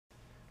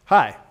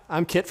Hi,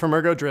 I'm Kit from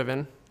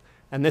Ergodriven,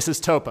 and this is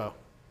Topo,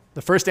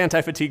 the first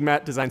anti-fatigue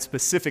mat designed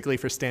specifically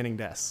for standing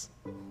desks.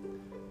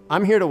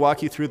 I'm here to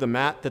walk you through the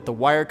mat that the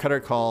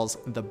Wirecutter calls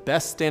the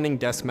best standing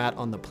desk mat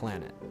on the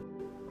planet.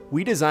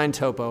 We designed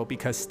Topo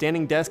because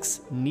standing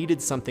desks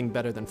needed something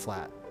better than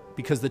flat,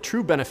 because the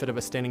true benefit of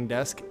a standing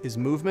desk is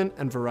movement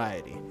and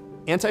variety.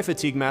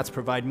 Anti-fatigue mats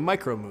provide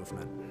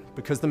micro-movement.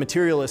 Because the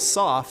material is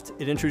soft,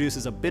 it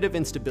introduces a bit of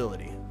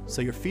instability,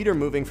 so your feet are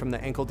moving from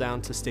the ankle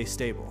down to stay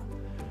stable.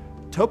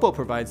 Topo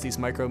provides these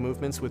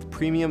micro-movements with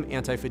premium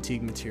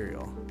anti-fatigue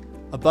material.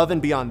 Above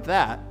and beyond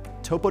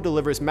that, Topo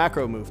delivers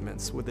macro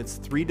movements with its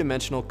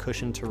three-dimensional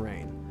cushioned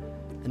terrain.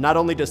 And not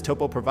only does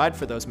Topo provide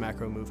for those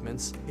macro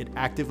movements, it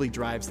actively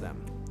drives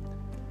them.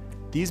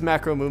 These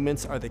macro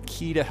movements are the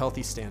key to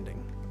healthy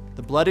standing.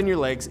 The blood in your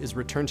legs is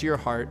returned to your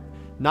heart,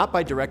 not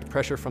by direct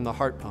pressure from the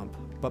heart pump,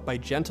 but by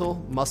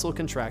gentle muscle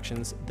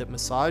contractions that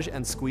massage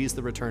and squeeze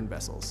the return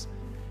vessels.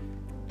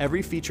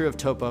 Every feature of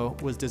Topo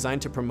was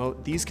designed to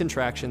promote these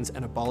contractions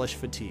and abolish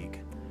fatigue.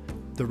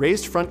 The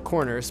raised front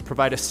corners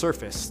provide a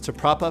surface to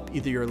prop up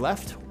either your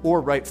left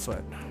or right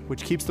foot,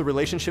 which keeps the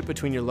relationship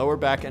between your lower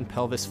back and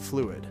pelvis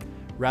fluid,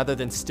 rather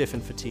than stiff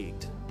and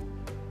fatigued.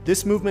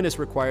 This movement is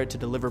required to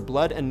deliver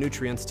blood and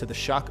nutrients to the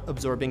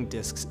shock-absorbing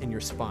discs in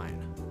your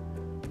spine.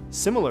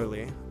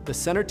 Similarly, the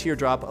center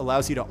teardrop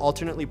allows you to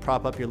alternately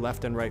prop up your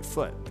left and right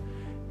foot,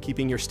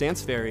 keeping your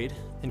stance varied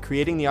and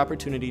creating the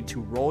opportunity to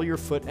roll your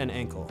foot and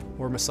ankle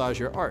or massage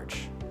your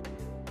arch.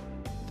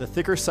 The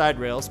thicker side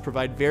rails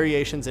provide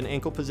variations in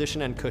ankle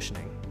position and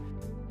cushioning.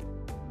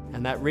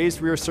 And that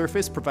raised rear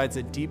surface provides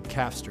a deep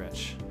calf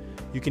stretch.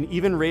 You can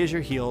even raise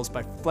your heels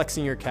by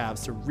flexing your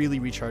calves to really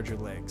recharge your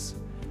legs.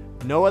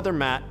 No other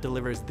mat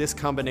delivers this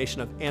combination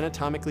of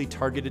anatomically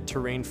targeted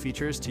terrain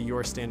features to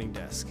your standing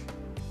desk.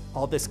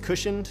 All this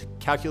cushioned,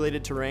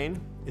 calculated terrain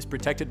is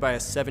protected by a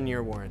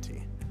 7-year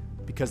warranty,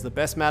 because the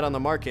best mat on the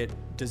market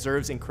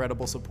deserves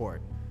incredible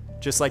support,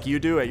 just like you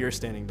do at your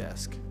standing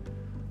desk.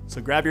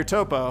 So grab your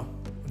Topo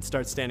and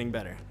start standing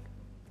better.